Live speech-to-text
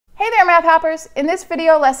Math Hoppers, in this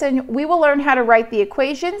video lesson we will learn how to write the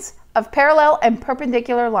equations of parallel and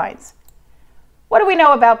perpendicular lines. What do we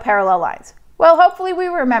know about parallel lines? Well, hopefully we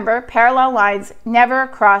remember parallel lines never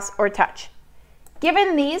cross or touch.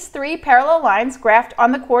 Given these three parallel lines graphed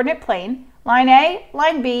on the coordinate plane, line A,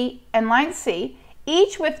 line B, and line C,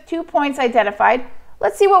 each with 2 points identified,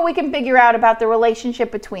 let's see what we can figure out about the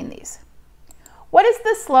relationship between these. What is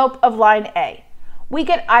the slope of line A? We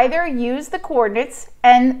could either use the coordinates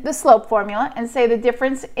and the slope formula and say the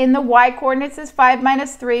difference in the y coordinates is 5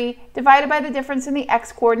 minus 3 divided by the difference in the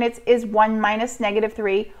x coordinates is 1 minus negative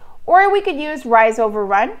 3, or we could use rise over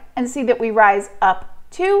run and see that we rise up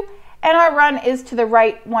 2 and our run is to the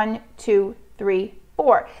right 1, 2, 3,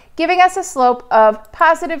 4, giving us a slope of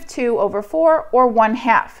positive 2 over 4 or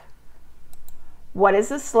 1/2. What is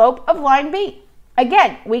the slope of line B?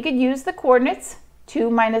 Again, we could use the coordinates 2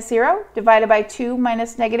 minus 0 divided by 2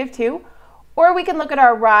 minus negative 2, or we can look at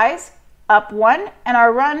our rise up 1 and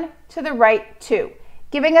our run to the right 2,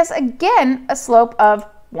 giving us again a slope of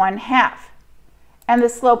 1/2. And the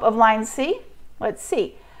slope of line C, let's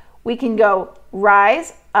see, we can go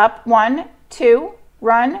rise up 1, 2,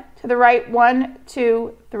 run to the right 1,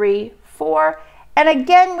 2, 3, 4, and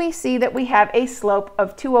again we see that we have a slope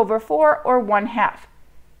of 2 over 4 or 1/2.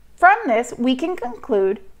 From this we can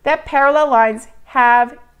conclude that parallel lines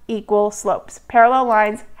have equal slopes. Parallel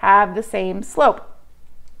lines have the same slope.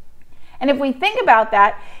 And if we think about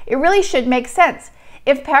that, it really should make sense.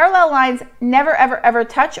 If parallel lines never ever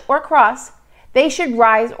touch or cross, they should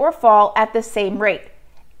rise or fall at the same rate.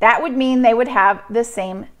 That would mean they would have the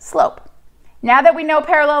same slope. Now that we know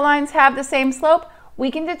parallel lines have the same slope,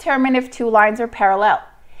 we can determine if two lines are parallel.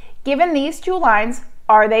 Given these two lines,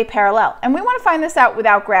 are they parallel? And we want to find this out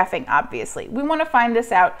without graphing, obviously. We want to find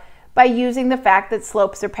this out by using the fact that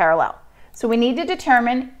slopes are parallel. So we need to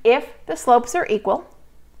determine if the slopes are equal.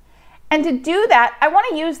 And to do that, I want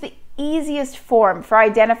to use the easiest form for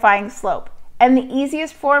identifying slope. And the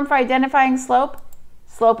easiest form for identifying slope,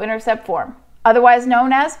 slope-intercept form, otherwise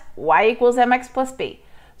known as y equals mx plus b.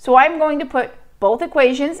 So I'm going to put both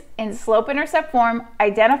equations in slope-intercept form,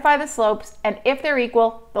 identify the slopes, and if they're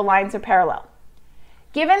equal, the lines are parallel.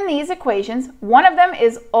 Given these equations, one of them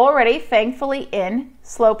is already, thankfully, in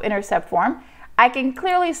slope-intercept form. I can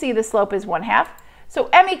clearly see the slope is 1/2, so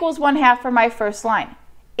m equals 1/2 for my first line.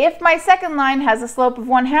 If my second line has a slope of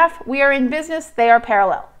 1/2, we are in business, they are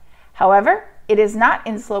parallel. However, it is not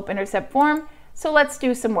in slope-intercept form, so let's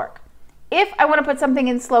do some work. If I want to put something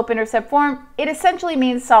in slope-intercept form, it essentially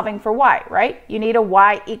means solving for y, right? You need a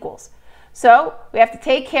y equals. So we have to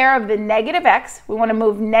take care of the negative x. We want to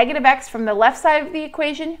move negative x from the left side of the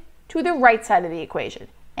equation to the right side of the equation.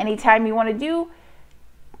 Anytime you want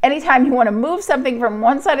to move something from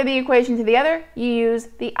one side of the equation to the other, you use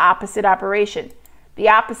the opposite operation. The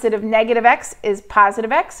opposite of negative x is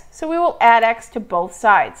positive x, so we will add x to both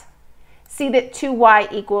sides. See that 2y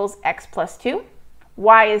equals x plus 2.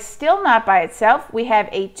 Y is still not by itself. We have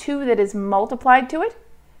a 2 that is multiplied to it.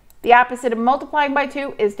 The opposite of multiplying by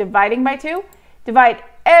 2 is dividing by 2. Divide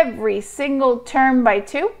every single term by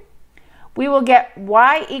 2. We will get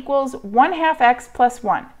y equals 1/2 x plus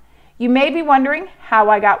 1. You may be wondering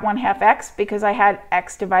how I got 1/2 x because I had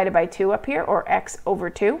x divided by 2 up here, or x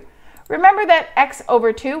over 2. Remember that x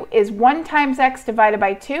over 2 is 1 times x divided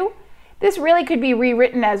by 2. This really could be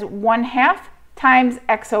rewritten as 1/2 times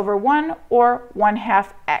x over 1, or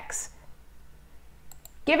 1/2 x.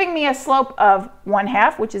 Giving me a slope of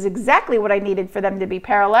 1/2, which is exactly what I needed for them to be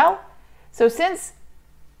parallel. So since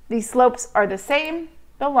the slopes are the same,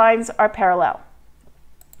 the lines are parallel.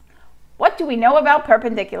 What do we know about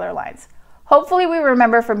perpendicular lines? Hopefully we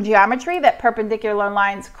remember from geometry that perpendicular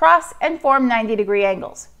lines cross and form 90-degree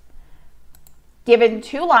angles. Given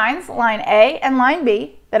two lines, line A and line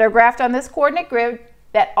B, that are graphed on this coordinate grid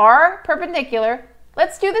that are perpendicular,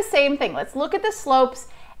 let's do the same thing. Let's look at the slopes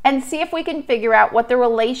and see if we can figure out what the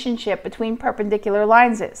relationship between perpendicular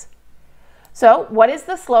lines is. So what is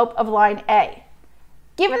the slope of line A?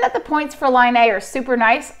 Given that the points for line A are super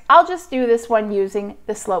nice, I'll just do this one using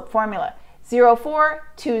the slope formula. 0, 4,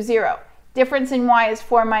 2, 0. Difference in y is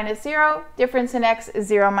 4 minus 0. Difference in x is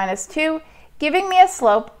 0 minus 2, giving me a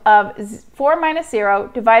slope of 4 minus 0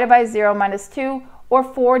 divided by 0 minus 2, or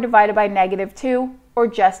 4 divided by negative 2, or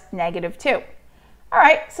just negative 2. All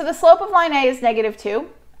right, so the slope of line A is negative 2.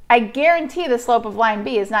 I guarantee the slope of line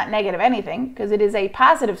B is not negative anything because it is a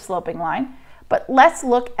positive sloping line, but let's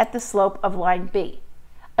look at the slope of line B.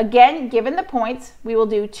 Again, given the points, we will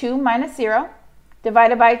do 2 minus 0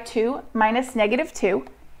 divided by 2 minus negative 2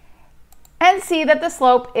 and see that the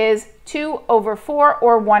slope is 2 over 4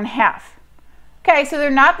 or 1/2. Okay, so they're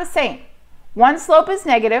not the same. One slope is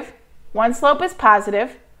negative, one slope is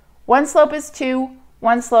positive, one slope is 2,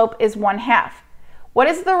 one slope is 1/2. What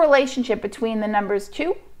is the relationship between the numbers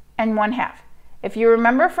 2 and 1/2? If you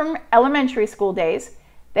remember from elementary school days,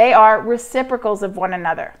 they are reciprocals of one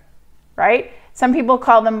another, right? Some people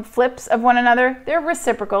call them flips of one another. They're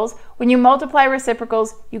reciprocals. When you multiply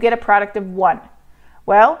reciprocals, you get a product of 1.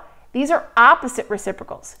 Well, these are opposite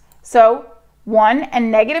reciprocals. So 1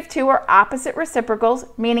 and -2 are opposite reciprocals,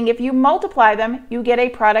 meaning if you multiply them, you get a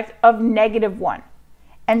product of -1.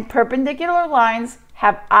 And perpendicular lines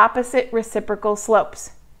have opposite reciprocal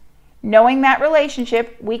slopes. Knowing that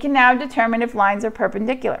relationship, we can now determine if lines are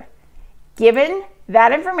perpendicular. Given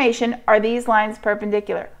that information, are these lines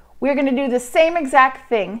perpendicular? We're going to do the same exact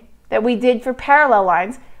thing that we did for parallel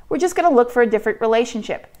lines. We're just going to look for a different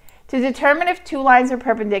relationship. To determine if two lines are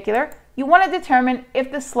perpendicular, you want to determine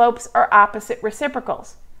if the slopes are opposite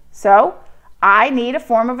reciprocals. So I need a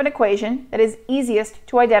form of an equation that is easiest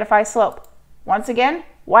to identify slope. Once again,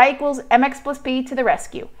 y equals mx plus b to the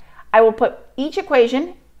rescue. I will put each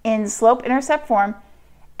equation in slope-intercept form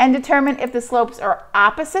and determine if the slopes are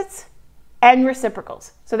opposites and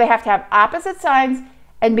reciprocals. So they have to have opposite signs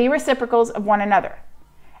and be reciprocals of one another.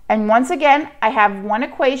 And once again, I have one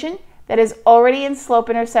equation that is already in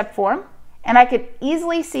slope-intercept form, and I could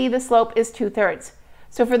easily see the slope is 2/3.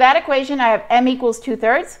 So for that equation, I have m equals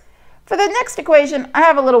 2/3. For the next equation, I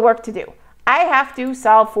have a little work to do. I have to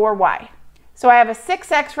solve for y. So I have a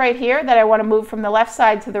 6x right here that I want to move from the left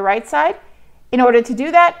side to the right side. In order to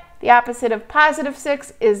do that, the opposite of positive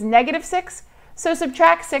 6 is -6. So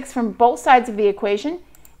subtract 6 from both sides of the equation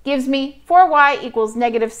gives me 4y equals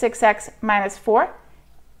 -6x minus 4.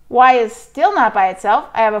 Y is still not by itself.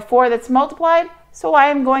 I have a 4 that's multiplied, so I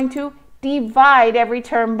am going to divide every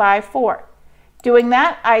term by 4. Doing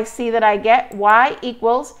that, I see that I get y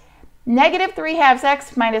equals -3/2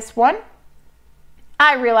 x minus 1.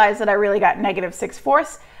 I realize that I really got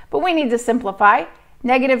 -6/4, but we need to simplify.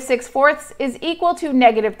 -6/4 is equal to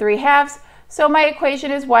 -3/2, so my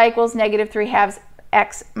equation is y equals -3/2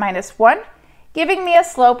 x minus 1, giving me a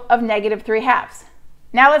slope of -3/2.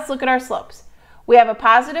 Now let's look at our slopes. We have a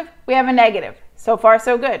positive, we have a negative. So far,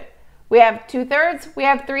 so good. We have 2/3, we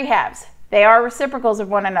have 3/2. They are reciprocals of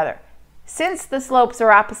one another. Since the slopes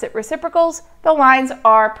are opposite reciprocals, the lines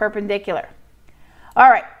are perpendicular. All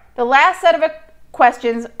right, the last set of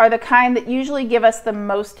questions are the kind that usually give us the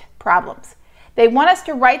most problems. They want us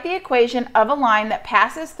to write the equation of a line that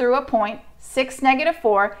passes through a point, 6,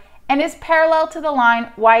 -4, and is parallel to the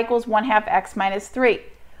line y equals 1/2 x minus 3.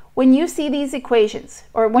 When you see these equations,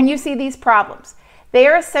 or when you see these problems, they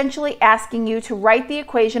are essentially asking you to write the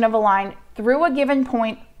equation of a line through a given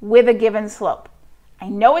point with a given slope. I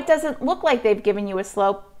know it doesn't look like they've given you a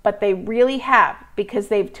slope, but they really have, because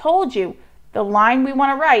they've told you the line we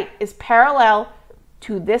want to write is parallel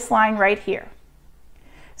to this line right here.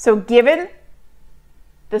 So given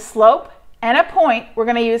the slope and a point, we're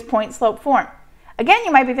going to use point-slope form. Again,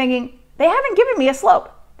 you might be thinking, they haven't given me a slope.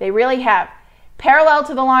 They really have. Parallel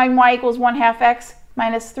to the line y equals 1/2 x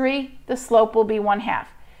minus 3, the slope will be 1/2.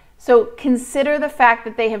 So consider the fact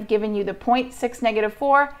that they have given you the point 6,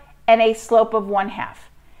 -4 and a slope of 1/2.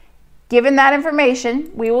 Given that information,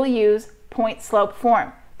 we will use point-slope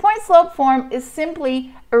form. Point-slope form is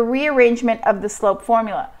simply a rearrangement of the slope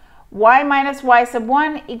formula. Y minus y sub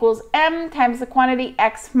 1 equals m times the quantity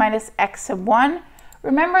x minus x sub 1.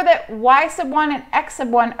 Remember that y sub 1 and x sub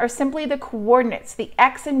 1 are simply the coordinates, the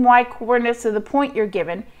x and y coordinates of the point you're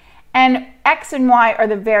given, and x and y are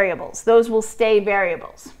the variables. Those will stay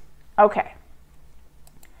variables. Okay.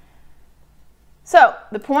 So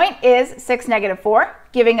the point is 6, -4,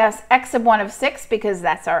 giving us x sub 1 of 6 because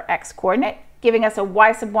that's our x coordinate, giving us a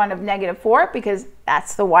y sub 1 of -4 because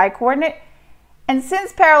that's the y coordinate. And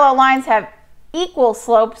since parallel lines have equal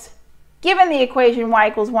slopes, given the equation y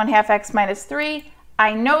equals 1/2 x minus 3,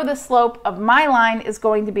 I know the slope of my line is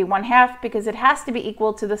going to be 1/2 because it has to be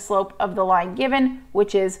equal to the slope of the line given,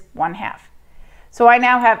 which is 1/2. So I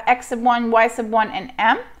now have x sub 1, y sub 1, and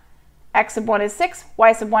m. X sub 1 is 6,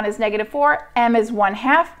 y sub 1 is -4, m is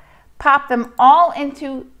 1/2. Pop them all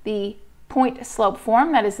into the point-slope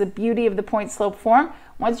form. That is the beauty of the point-slope form.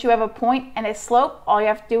 Once you have a point and a slope, all you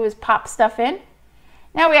have to do is pop stuff in.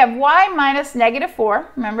 Now we have y minus -4.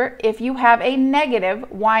 Remember, if you have a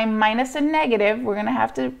negative, y minus a negative, we're going to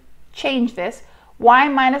have to change this. Y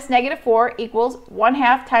minus -4 equals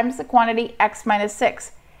 1/2 times the quantity x minus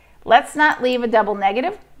 6. Let's not leave a double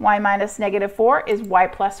negative. Y minus -4 is y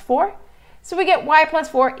plus 4. So we get y plus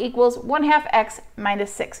 4 equals 1/2 x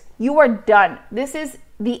minus 6. You are done. This is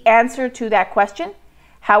the answer to that question.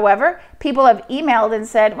 However, people have emailed and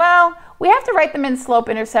said, well, we have to write them in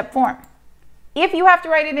slope-intercept form. If you have to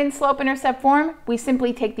write it in slope-intercept form, we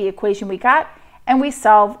simply take the equation we got and we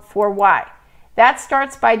solve for y. That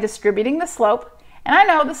starts by distributing the slope. And I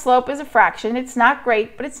know the slope is a fraction. It's not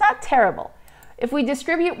great, but it's not terrible. If we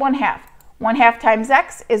distribute 1/2 times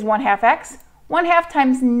x is 1/2 x. 1/2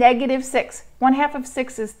 times -6. 1/2 of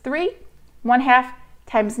 6 is 3. 1/2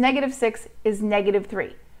 times -6 is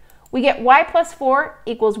 -3. We get y plus 4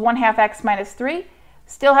 equals 1/2 x minus 3.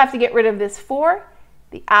 Still have to get rid of this 4.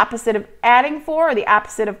 The opposite of adding 4, or the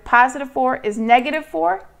opposite of positive 4, is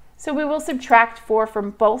 -4. So we will subtract 4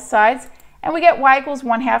 from both sides, and we get y equals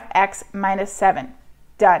 1/2 x minus 7.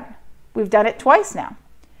 Done. We've done it twice now.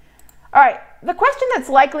 All right, the question that's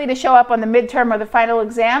likely to show up on the midterm or the final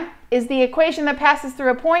exam is the equation that passes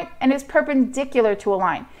through a point and is perpendicular to a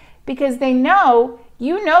line, because they know,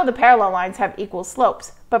 you know the parallel lines have equal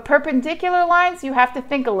slopes, but perpendicular lines, you have to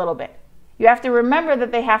think a little bit. You have to remember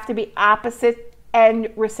that they have to be opposite end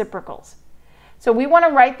reciprocals. So we want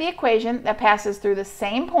to write the equation that passes through the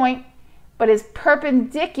same point, but is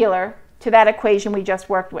perpendicular to that equation we just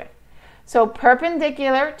worked with. So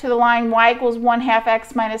perpendicular to the line y equals 1/2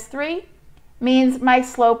 x minus 3 means my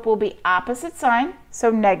slope will be opposite sign, so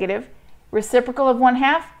negative. Reciprocal of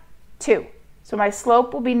 1/2, 2. So my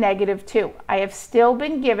slope will be -2. I have still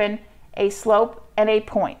been given a slope and a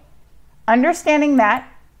point. Understanding that,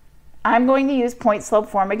 I'm going to use point slope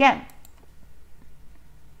form again.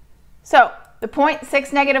 So the point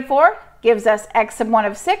 6, -4 gives us x sub 1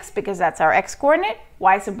 of 6 because that's our x coordinate,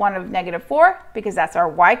 y sub 1 of -4 because that's our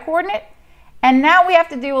y coordinate. And now we have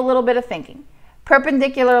to do a little bit of thinking.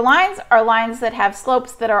 Perpendicular lines are lines that have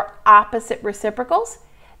slopes that are opposite reciprocals.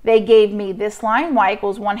 They gave me this line, y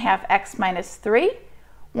equals 1/2 x minus 3.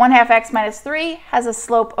 1/2 x minus 3 has a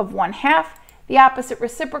slope of 1/2. The opposite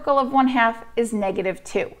reciprocal of 1/2 is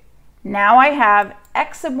 -2. Now I have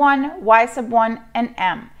x sub 1, y sub 1, and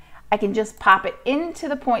m. I can just pop it into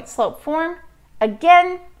the point slope form.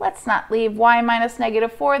 Again, let's not leave y minus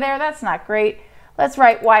 -4 there. That's not great. Let's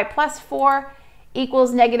write y plus 4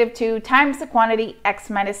 equals -2 times the quantity x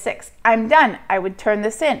minus 6. I'm done. I would turn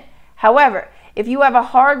this in. However, if you have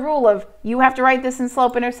a hard rule of you have to write this in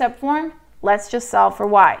slope-intercept form, let's just solve for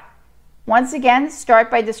y. Once again, start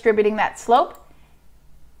by distributing that slope.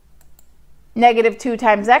 -2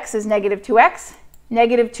 times x is -2x.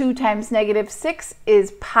 -2 times -6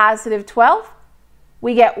 is positive 12.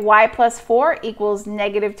 We get y plus 4 equals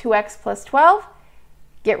 -2x plus 12.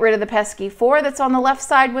 Get rid of the pesky 4 that's on the left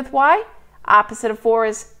side with y. Opposite of 4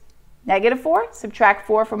 is -4. Subtract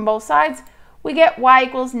 4 from both sides. We get y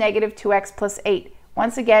equals -2x plus 8.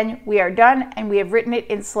 Once again, we are done and we have written it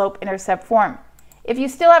in slope-intercept form. If you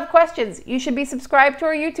still have questions, you should be subscribed to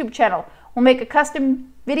our YouTube channel. We'll make a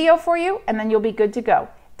custom video for you and then you'll be good to go.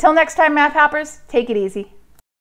 Till next time, Math Hoppers, take it easy.